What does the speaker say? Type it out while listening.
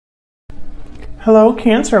Hello,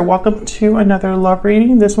 Cancer. Welcome to another love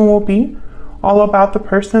reading. This one will be all about the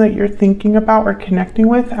person that you're thinking about or connecting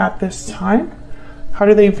with at this time. How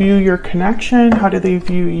do they view your connection? How do they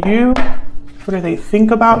view you? What do they think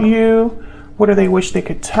about you? What do they wish they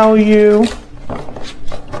could tell you?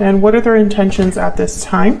 And what are their intentions at this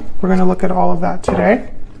time? We're going to look at all of that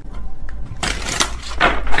today.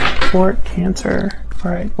 For Cancer. All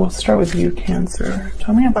right, we'll start with you, Cancer.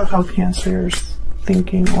 Tell me about how Cancer's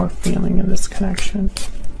thinking or feeling in this connection.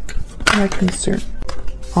 My concern.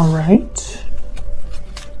 All right.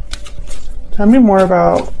 Tell me more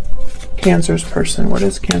about Cancer's person. What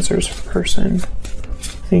is Cancer's person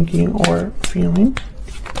thinking or feeling?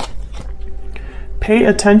 Pay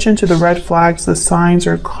attention to the red flags. The signs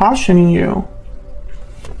are cautioning you.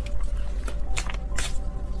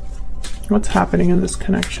 What's happening in this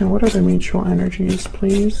connection? What are the mutual energies,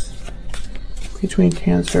 please, between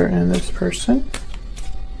Cancer and this person?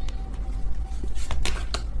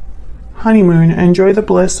 Honeymoon. Enjoy the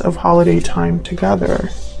bliss of holiday time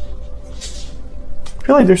together. I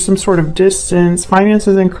feel like there's some sort of distance.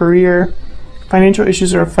 Finances and career. Financial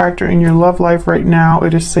issues are a factor in your love life right now.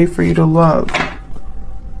 It is safe for you to love.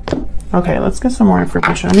 Okay, let's get some more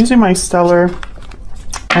information. I'm using my Stellar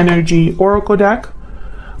Energy Oracle deck.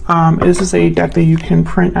 This is a deck that you can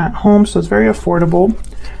print at home, so it's very affordable.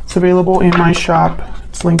 It's available in my shop.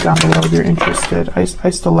 It's linked down below if you're interested. I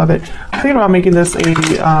still love it. I'm thinking about making this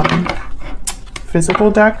a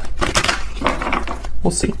physical deck.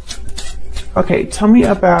 We'll see. Okay, tell me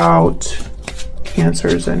about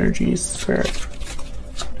Cancer's energies, Spirit.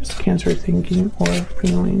 What is Cancer thinking or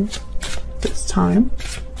feeling this time?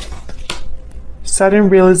 Sudden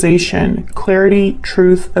realization, clarity,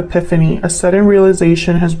 truth, epiphany. A sudden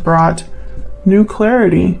realization has brought new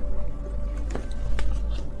clarity.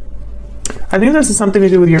 I think this is something to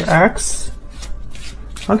do with your ex.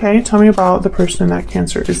 Okay, tell me about the person that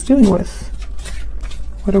Cancer is dealing with.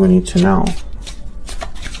 What do we need to know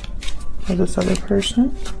for this other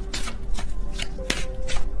person?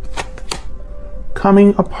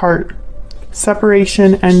 Coming apart.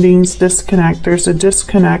 Separation, endings, disconnect. There's a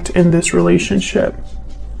disconnect in this relationship.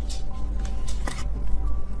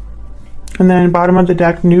 And then bottom of the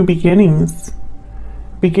deck, new beginnings.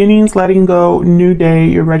 Beginnings, letting go, new day.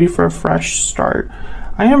 You're ready for a fresh start.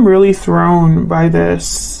 I am really thrown by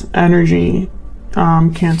this energy,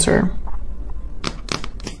 Cancer.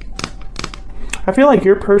 I feel like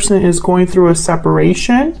your person is going through a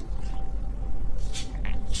separation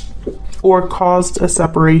or caused a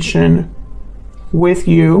separation with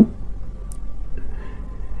you.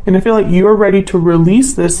 And I feel like you're ready to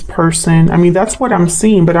release this person. I mean, that's what I'm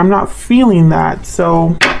seeing, but I'm not feeling that.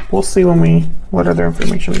 So we'll see what other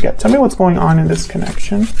information we get. Tell me what's going on in this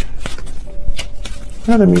connection. What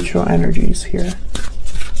are the mutual energies here?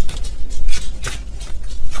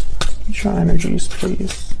 Mutual energies,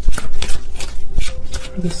 please,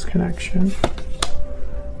 for this connection.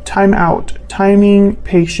 Time out. Timing,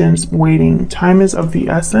 patience, waiting. Time is of the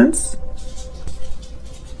essence.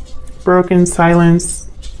 Broken silence,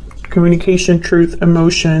 communication, truth,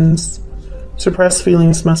 emotions. Suppressed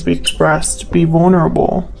feelings must be expressed. Be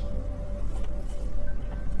vulnerable.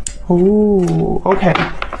 Ooh, okay.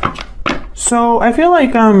 So I feel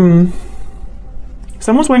like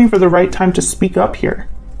someone's waiting for the right time to speak up here.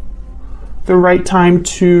 The right time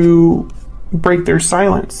to break their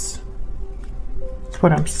silence. That's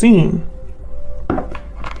what I'm seeing.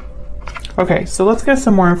 Okay, so let's get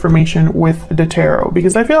some more information with the tarot,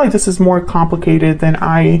 because I feel like this is more complicated than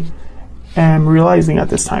I am realizing at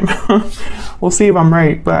this time. We'll see if I'm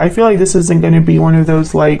right, but I feel like this isn't going to be one of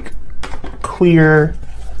those like clear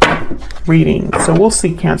readings. So we'll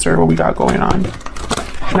see, Cancer, what we got going on.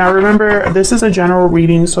 Now remember, this is a general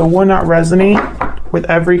reading, so it will not resonate with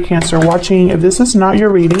every Cancer watching. If this is not your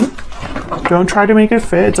reading, don't try to make it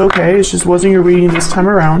fit. It's okay. It just wasn't your reading this time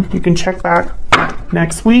around. You can check back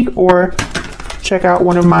next week or check out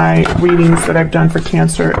one of my readings that I've done for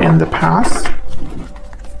Cancer in the past.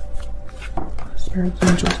 Spirits,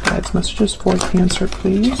 angels, guides, messages for Cancer,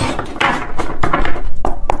 please.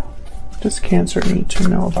 What does Cancer need to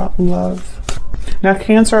know about love? Now,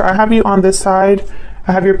 Cancer, I have you on this side.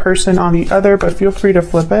 I have your person on the other, but feel free to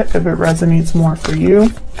flip it if it resonates more for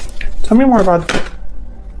you. Tell me more about...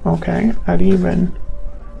 Okay, I didn't even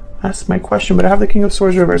ask my question, but I have the King of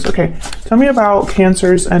Swords reversed. Okay, tell me about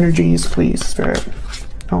Cancer's energies, please, Spirit.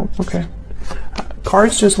 Oh, okay.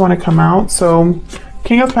 Cards just want to come out. So,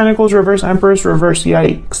 King of Pentacles reverse, Empress reverse.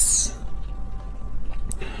 Yikes.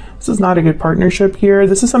 This is not a good partnership here.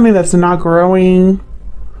 This is something that's not growing.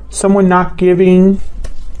 Someone not giving.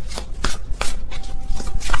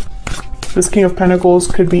 This King of Pentacles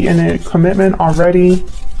could be in a commitment already.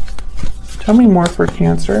 Tell me more for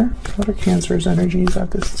Cancer. What are Cancer's energies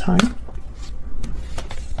at this time?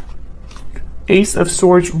 Ace of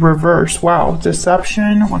Swords reverse. Wow,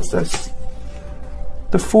 deception. What's this?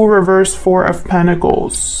 The Fool reverse, Four of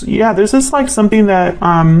Pentacles. Yeah, this is like something that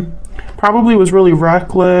probably was really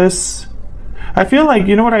reckless. I feel like,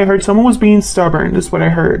 you know what I heard? Someone was being stubborn. This is what I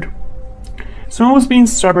heard. Someone was being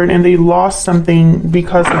stubborn and they lost something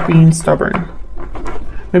because of being stubborn.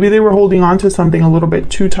 Maybe they were holding on to something a little bit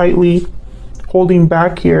too tightly, holding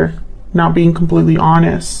back here, not being completely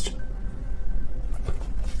honest.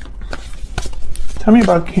 Tell me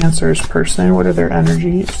about Cancer's person. What are their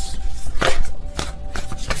energies?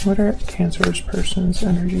 What are Cancer's person's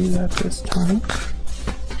energies at this time?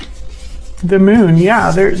 The Moon.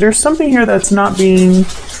 Yeah, there's something here that's not being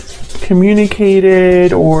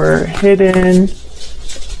communicated or hidden.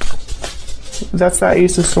 That's that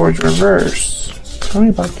Ace of Swords reverse. Tell me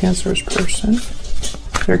about Cancer's person.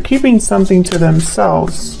 They're keeping something to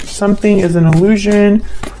themselves. Something is an illusion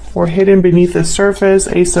or hidden beneath the surface.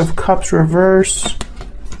 Ace of Cups reverse.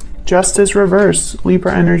 Justice reverse.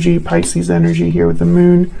 Libra energy, Pisces energy here with the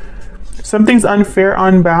Moon. Something's unfair,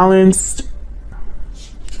 unbalanced.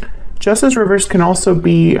 Justice reverse can also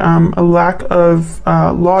be a lack of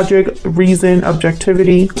logic, reason,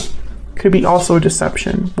 objectivity. Could be also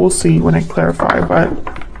deception. We'll see when I clarify, but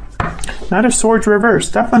Knight of Swords reverse.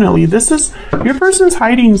 Definitely. This is, your person's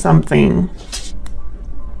hiding something.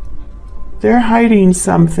 They're hiding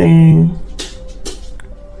something.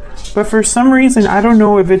 But for some reason, I don't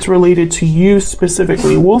know if it's related to you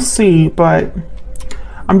specifically. We'll see, but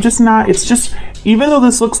I'm just not, it's just, even though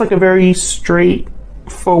this looks like a very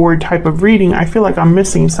straightforward type of reading, I feel like I'm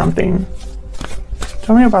missing something.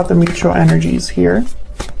 Tell me about the mutual energies here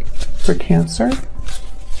for Cancer.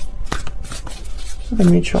 What are the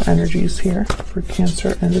mutual energies here for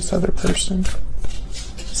Cancer and this other person?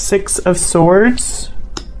 Six of Swords.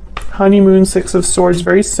 Honeymoon, Six of Swords,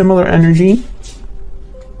 very similar energy.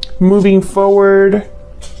 Moving forward,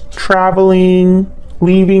 traveling,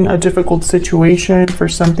 leaving a difficult situation for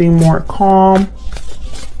something more calm.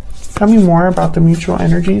 Tell me more about the mutual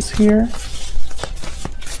energies here.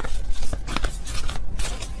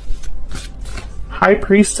 High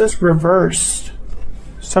Priestess reversed.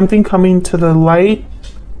 Something coming to the light.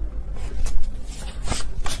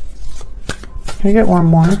 Can I get one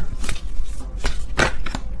more?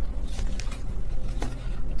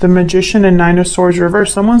 The Magician and Nine of Swords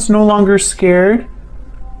reversed. Someone's no longer scared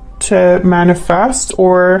to manifest,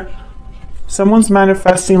 or someone's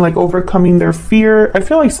manifesting like overcoming their fear. I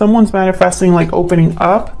feel like someone's manifesting like opening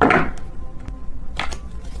up.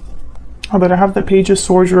 Oh, but I have the Page of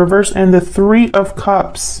Swords reversed and the Three of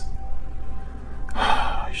Cups.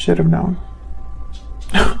 I should have known.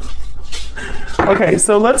 Okay,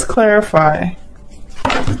 so let's clarify.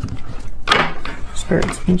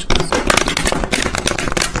 Spirits, angels.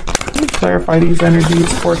 Clarify these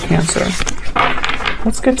energies for Cancer.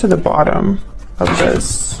 Let's get to the bottom of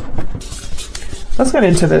this. Let's get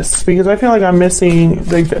into this because I feel like I'm missing,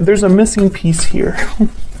 like there's a missing piece here.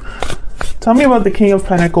 Tell me about the King of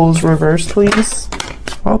Pentacles reverse, please.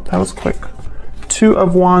 Oh, that was quick. Two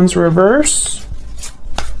of Wands reverse.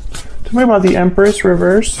 Tell me about the Empress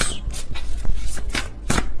reverse.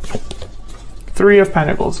 Three of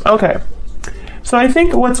Pentacles. Okay. So I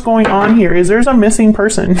think what's going on here is there's a missing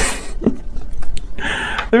person.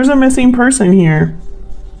 There's a missing person here.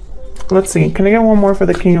 Let's see. Can I get one more for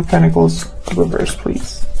the King of Pentacles reverse,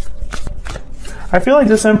 please? I feel like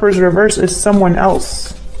this Emperor's reverse is someone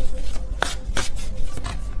else.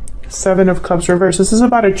 Seven of Cups reverse. This is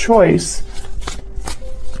about a choice.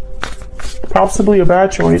 Possibly a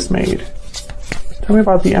bad choice made. Tell me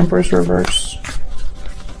about the Emperor's reverse.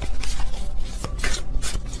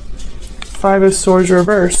 Five of Swords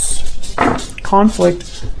reverse. Conflict.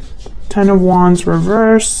 Ten of Wands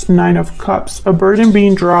reverse, Nine of Cups. A burden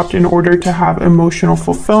being dropped in order to have emotional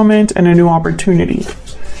fulfillment and a new opportunity.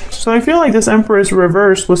 So I feel like this Empress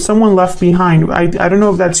reverse was someone left behind. I don't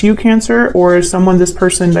know if that's you, Cancer, or is someone, this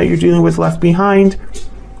person that you're dealing with, left behind.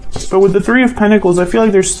 But with the Three of Pentacles, I feel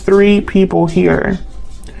like there's three people here.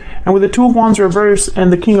 And with the Two of Wands reverse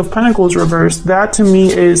and the King of Pentacles reverse, that to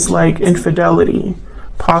me is like infidelity,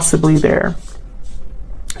 possibly there.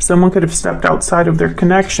 Someone could have stepped outside of their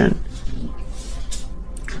connection.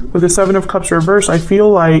 With the Seven of Cups reverse, I feel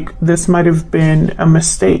like this might have been a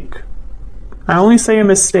mistake. I only say a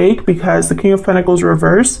mistake because the King of Pentacles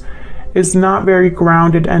reverse is not very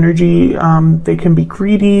grounded energy. They can be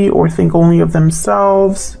greedy or think only of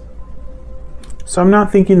themselves. So I'm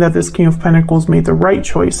not thinking that this King of Pentacles made the right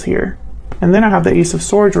choice here. And then I have the Ace of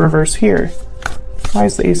Swords reverse here. Why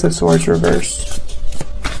is the Ace of Swords reverse?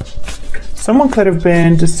 Someone could have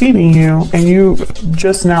been deceiving you and you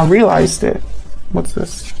just now realized it. What's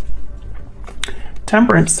this?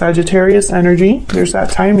 Temperance, Sagittarius energy. There's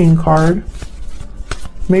that timing card.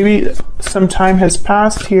 Maybe some time has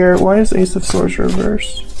passed here. Why is Ace of Swords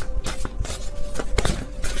reverse?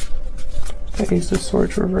 The Ace of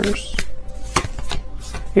Swords reverse.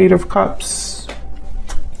 Eight of Cups.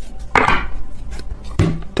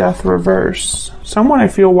 Death reverse. Someone I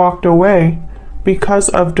feel walked away because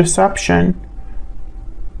of deception.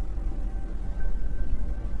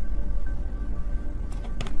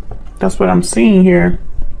 That's what I'm seeing here.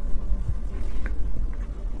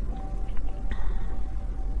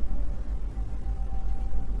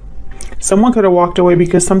 Someone could have walked away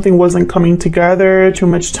because something wasn't coming together, too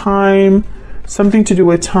much time, something to do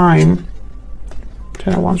with time.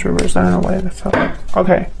 Ten of Wands reverse. I don't know why that's up.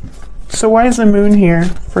 Okay. So why is the moon here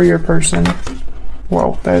for your person?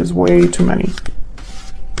 Whoa, that is way too many.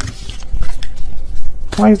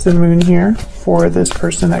 Why is the moon here for this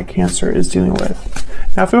person that Cancer is dealing with?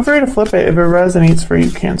 Now feel free to flip it if it resonates for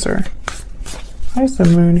you, Cancer. Why is the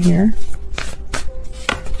moon here?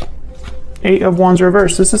 Eight of Wands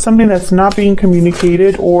reverse. This is something that's not being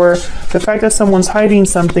communicated, or the fact that someone's hiding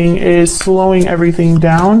something is slowing everything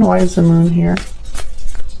down. Why is the moon here?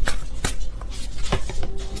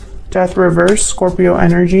 Death reverse, Scorpio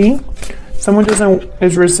energy. Someone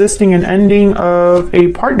is resisting an ending of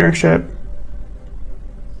a partnership.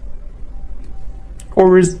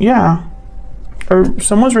 Or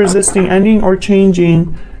someone's resisting ending or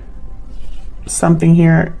changing something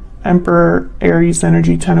here. Emperor, Aries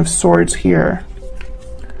energy, Ten of Swords here.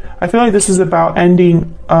 I feel like this is about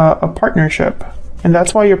ending a partnership, and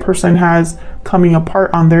that's why your person has coming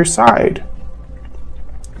apart on their side.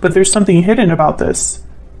 But there's something hidden about this.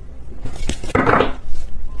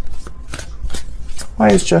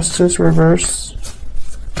 Why is Justice reverse?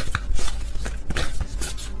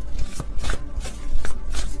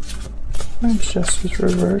 Why is Justice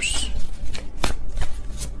reverse?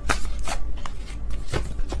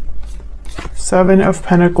 Seven of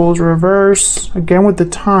Pentacles reverse, again with the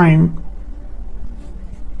time.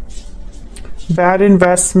 Bad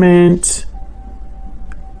investment,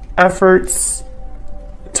 efforts,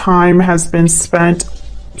 time has been spent.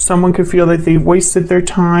 Someone could feel that they've wasted their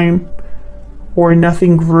time or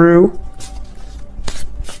nothing grew.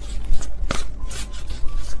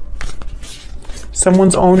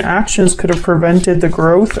 Someone's own actions could have prevented the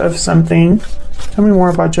growth of something. Tell me more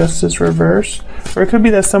about Justice reverse. Or it could be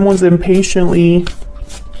that someone's impatiently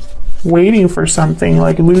waiting for something,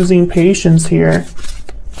 like losing patience here.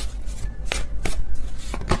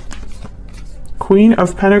 Queen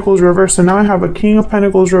of Pentacles reverse. So now I have a King of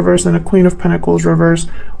Pentacles reverse and a Queen of Pentacles reverse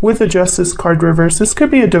with a Justice card reverse. This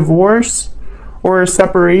could be a divorce or a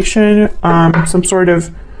separation, some sort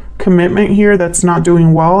of commitment here that's not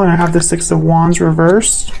doing well. And I have the Six of Wands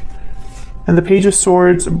reversed. And the Page of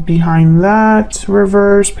Swords behind that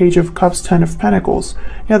reverse, Page of Cups, Ten of Pentacles.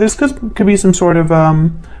 Yeah, this could be some sort of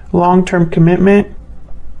long-term commitment.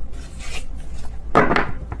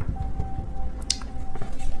 Can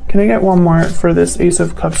I get one more for this Ace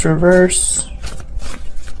of Cups reverse?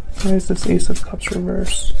 Why is this Ace of Cups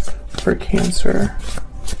reverse for Cancer?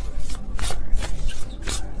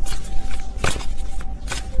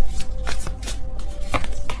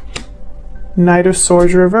 Knight of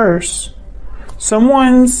Swords reverse.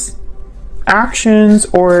 Someone's actions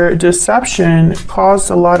or deception caused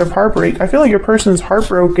a lot of heartbreak. I feel like your person's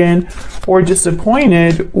heartbroken or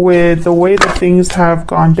disappointed with the way that things have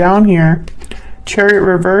gone down here. Chariot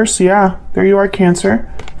reverse, yeah, there you are,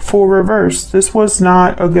 Cancer. Full reverse. This was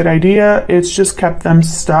not a good idea. It's just kept them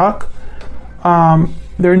stuck.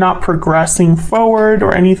 They're not progressing forward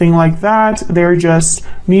or anything like that. They're just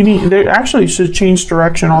needing, they actually should change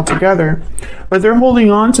direction altogether. But they're holding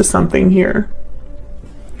on to something here.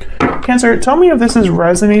 Cancer, tell me if this is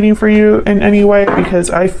resonating for you in any way, because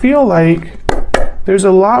I feel like there's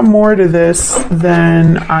a lot more to this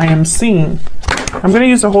than I am seeing. I'm going to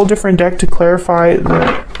use a whole different deck to clarify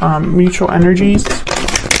the mutual energies.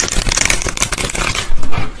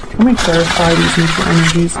 Let me clarify these mutual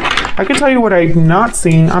energies. I can tell you what I'm not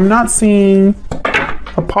seeing. I'm not seeing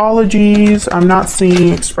apologies. I'm not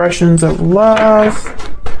seeing expressions of love.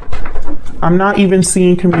 I'm not even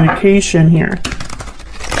seeing communication here.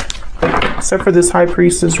 Except for this High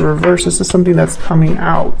Priestess reverse. This is something that's coming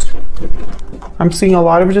out. I'm seeing a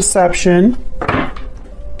lot of deception.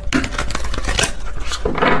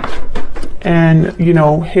 And, you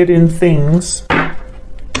know, hidden things.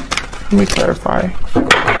 Let me clarify.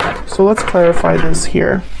 So let's clarify this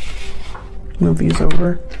here. move these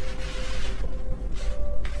over.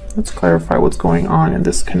 Let's clarify what's going on in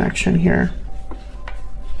this connection here.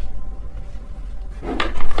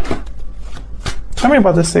 Tell me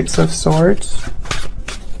about the Six of Swords.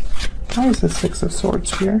 Why is the Six of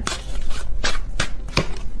Swords here?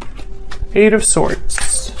 Eight of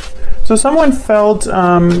Swords. So someone felt,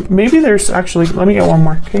 maybe there's actually, let me get one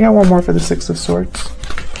more. Can I get one more for the Six of Swords?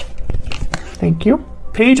 Thank you.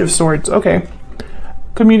 Page of Swords, okay.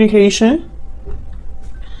 Communication.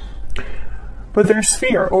 But there's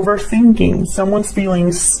fear, overthinking. Someone's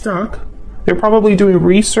feeling stuck. They're probably doing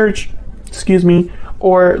research, excuse me,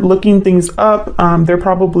 or looking things up. They're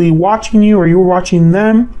probably watching you or you're watching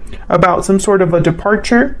them about some sort of a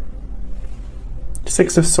departure.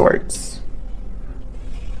 Six of Swords.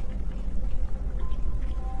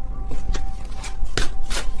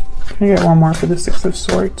 Can I get one more for the Six of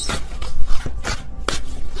Swords?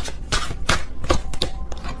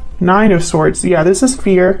 Nine of Swords. Yeah, this is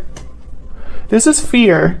fear. This is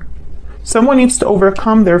fear. Someone needs to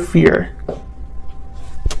overcome their fear.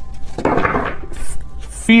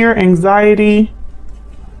 Fear, anxiety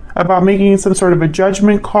about making some sort of a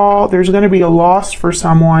judgment call. There's going to be a loss for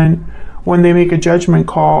someone when they make a judgment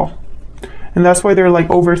call. And that's why they're like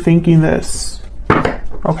overthinking this.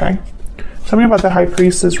 Okay. Tell me about the High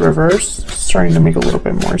Priestess reverse. It's starting to make a little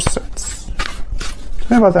bit more sense.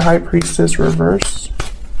 Tell me about the High Priestess reverse.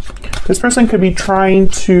 This person could be coming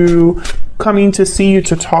to see you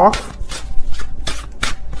to talk.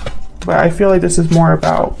 But I feel like this is more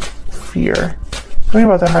about fear. Tell me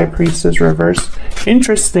about the High Priestess reverse.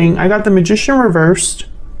 Interesting. I got the Magician reversed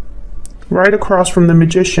right across from the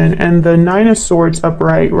Magician and the Nine of Swords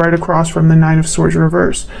upright right across from the Nine of Swords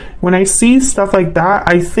reverse. When I see stuff like that,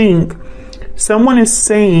 I think someone is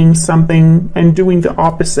saying something and doing the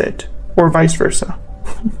opposite or vice versa.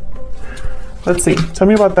 Let's see. Tell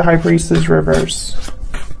me about the High Priestess reverse.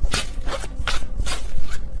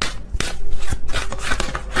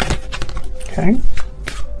 Okay.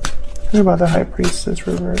 What about the High Priestess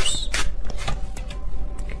reverse?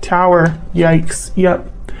 Tower. Yikes.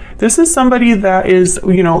 Yep. This is somebody that is,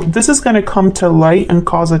 you know, this is going to come to light and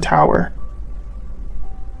cause a tower.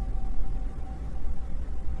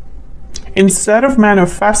 Instead of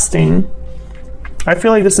manifesting, I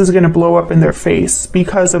feel like this is going to blow up in their face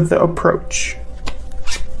because of the approach.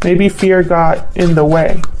 Maybe fear got in the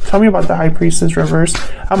way. Tell me about the High Priestess reverse.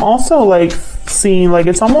 I'm also like seeing, like,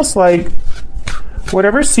 it's almost like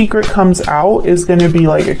whatever secret comes out is going to be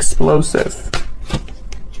like explosive.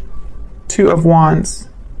 Two of Wands.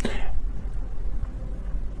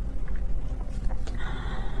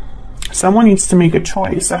 Someone needs to make a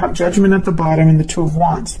choice. I have Judgment at the bottom and the Two of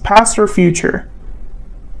Wands. Past or future?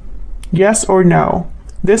 Yes or no?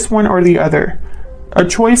 This one or the other? A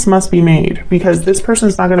choice must be made because this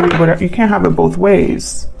person's not going to be able to, you can't have it both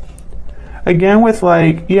ways. Again, with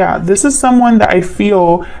like, yeah, this is someone that I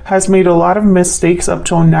feel has made a lot of mistakes up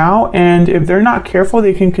till now, and if they're not careful,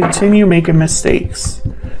 they can continue making mistakes.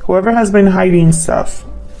 Whoever has been hiding stuff.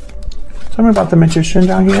 Tell me about the Magician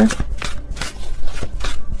down here.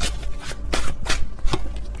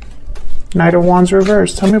 Knight of Wands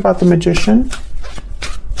reverse. Tell me about the Magician.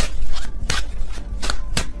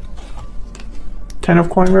 Ten of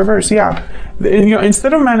Coin reverse. Yeah, you know,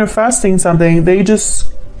 instead of manifesting something,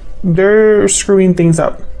 they're screwing things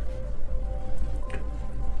up.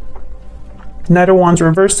 Knight of Wands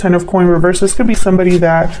reverse, Ten of Coin reverse. This could be somebody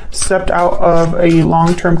that stepped out of a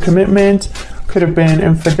long-term commitment. Could have been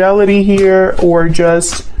infidelity here, or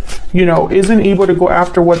just, you know, isn't able to go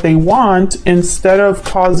after what they want. Instead of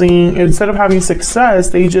having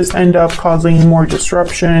success, they just end up causing more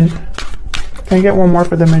disruption. Can I get one more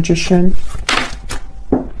for the Magician?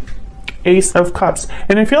 Ace of Cups.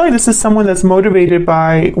 And I feel like this is someone that's motivated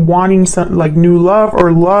by wanting some like new love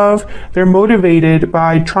or love. They're motivated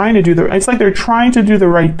by trying to do it's like they're trying to do the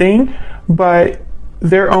right thing, but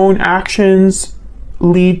their own actions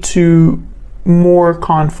lead to more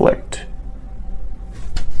conflict.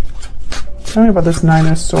 Tell me about this Nine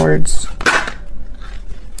of Swords.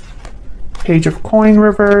 Page of Coin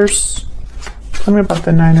reverse. Tell me about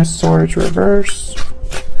the Nine of Swords reverse.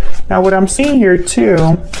 Now what I'm seeing here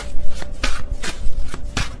too,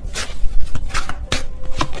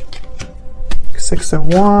 Six of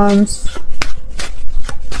Wands,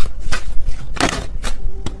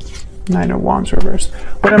 Nine of Wands reverse.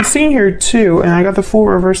 What I'm seeing here too, and I got the Fool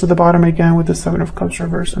reverse at the bottom again with the Seven of Cups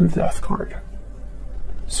reverse and the Death card.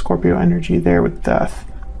 Scorpio energy there with Death.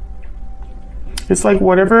 It's like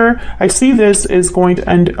whatever, I see this is going to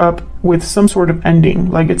end up with some sort of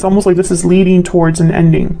ending. Like it's almost like this is leading towards an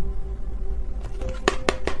ending.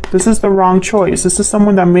 This is the wrong choice. This is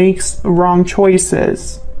someone that makes wrong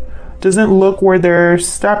choices. Doesn't look where they're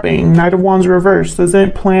stepping. Knight of Wands reversed.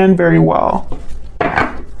 Doesn't plan very well.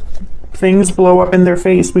 Things blow up in their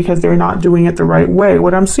face because they're not doing it the right way.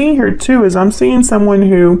 What I'm seeing here too is I'm seeing someone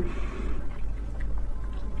who,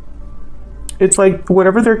 it's like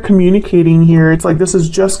whatever they're communicating here, it's like this is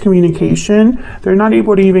just communication. They're not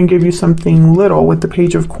able to even give you something little with the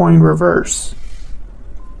Page of Coin reverse.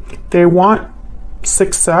 They want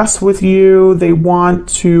success with you. They want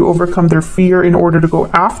to overcome their fear in order to go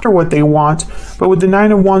after what they want. But with the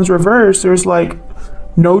Nine of Wands reverse, there's like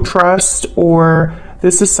no trust, or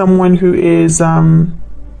this is someone who is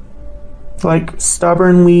like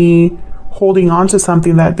stubbornly holding on to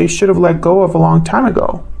something that they should have let go of a long time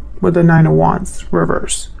ago with the Nine of Wands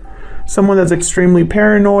reverse. Someone that's extremely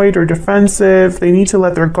paranoid or defensive. They need to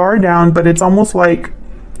let their guard down, but it's almost like,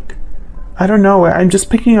 I don't know, I'm just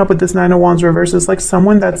picking up with this Nine of Wands reverse. It's like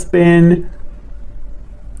someone that's been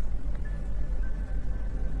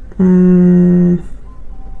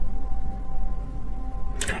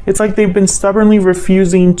it's like they've been stubbornly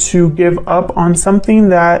refusing to give up on something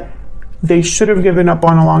that they should have given up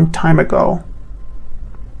on a long time ago.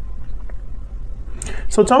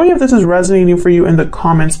 So tell me if this is resonating for you in the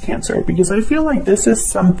comments, Cancer, because I feel like this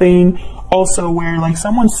is something also where like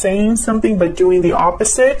someone's saying something but doing the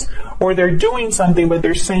opposite, or they're doing something but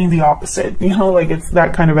they're saying the opposite, you know, like it's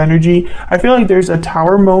that kind of energy. I feel like there's a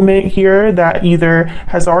tower moment here that either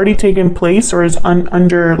has already taken place or is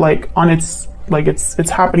under like on its, like it's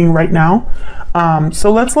happening right now.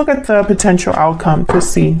 So let's look at the potential outcome to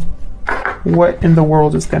see what in the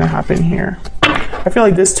world is going to happen here. I feel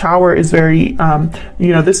like this tower is very,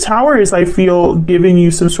 you know, this tower is, I feel, giving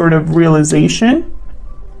you some sort of realization.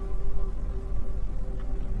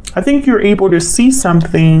 I think you're able to see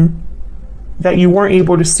something that you weren't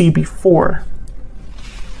able to see before.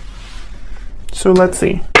 So let's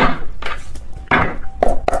see.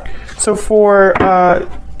 So for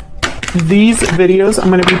these videos,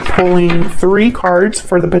 I'm going to be pulling 3 cards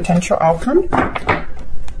for the potential outcome.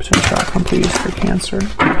 Potential outcome, please, for Cancer.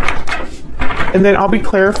 And then I'll be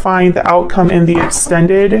clarifying the outcome in the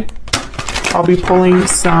extended. I'll be pulling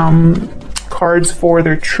some cards for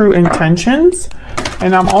their true intentions.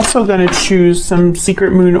 And I'm also going to choose some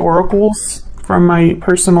Secret Moon oracles from my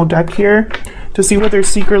personal deck here to see what they're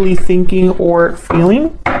secretly thinking or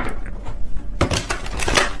feeling.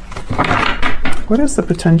 What is the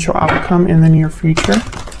potential outcome in the near future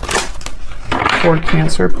for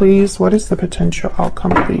Cancer, please? What is the potential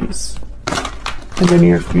outcome, please, in the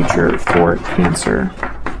near future for Cancer?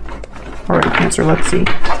 All right, Cancer, let's see.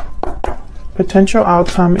 Potential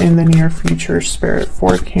outcome in the near future, Spirit,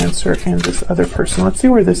 for Cancer and this other person. Let's see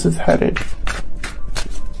where this is headed.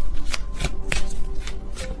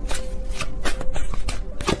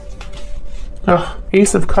 Oh,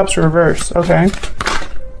 Ace of Cups reverse. Okay.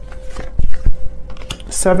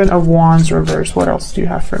 7 of Wands reverse. What else do you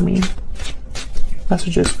have for me?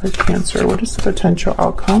 Messages for Cancer. What is the potential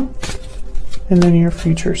outcome in the near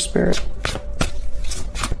future, Spirit?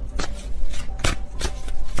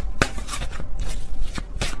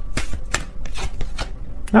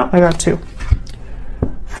 No, I got 2.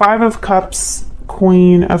 5 of Cups,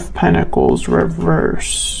 Queen of Pentacles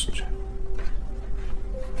reversed.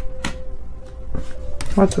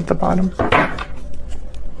 What's at the bottom?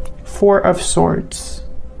 4 of Swords.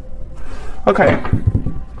 Okay.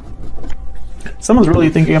 Someone's really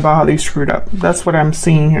thinking about how they screwed up. That's what I'm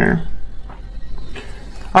seeing here.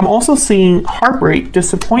 I'm also seeing heartbreak,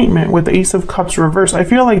 disappointment with the Ace of Cups reverse. I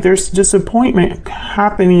feel like there's disappointment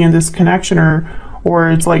happening in this connection, or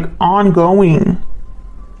it's like ongoing.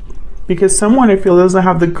 Because someone, I feel, doesn't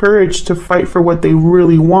have the courage to fight for what they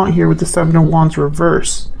really want here with the 7 of Wands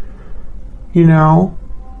reverse. You know?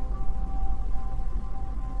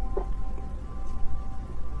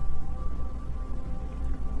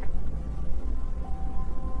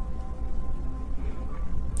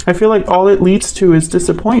 I feel like all it leads to is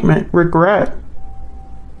disappointment, regret.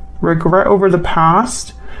 Regret over the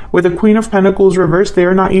past. With the Queen of Pentacles reversed, they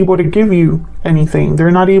are not able to give you anything.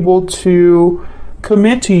 They're not able to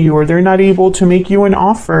commit to you, or they're not able to make you an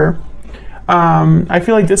offer. I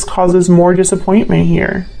feel like this causes more disappointment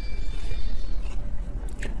here.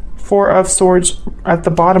 4 of Swords at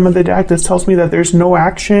the bottom of the deck. This tells me that there's no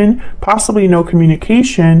action, possibly no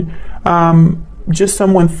communication. Just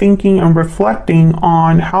someone thinking and reflecting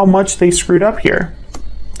on how much they screwed up here.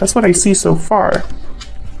 That's what I see so far.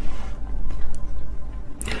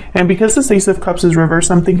 And because this Ace of Cups is reversed,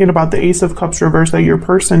 I'm thinking about the Ace of Cups reverse that your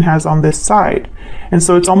person has on this side. And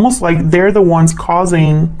so it's almost like they're the ones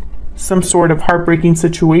causing some sort of heartbreaking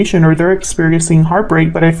situation, or they're experiencing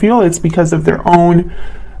heartbreak, but I feel it's because of their own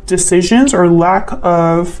decisions or lack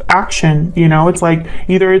of action. You know, it's like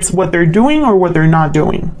either it's what they're doing or what they're not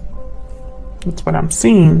doing. That's what I'm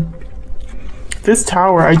seeing. This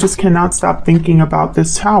Tower, I just cannot stop thinking about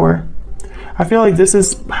this Tower. I feel like this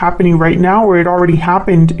is happening right now, or it already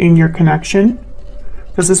happened in your connection,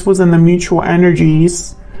 because this was in the mutual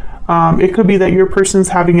energies. It could be that your person's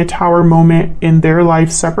having a Tower moment in their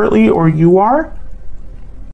life separately, or you are.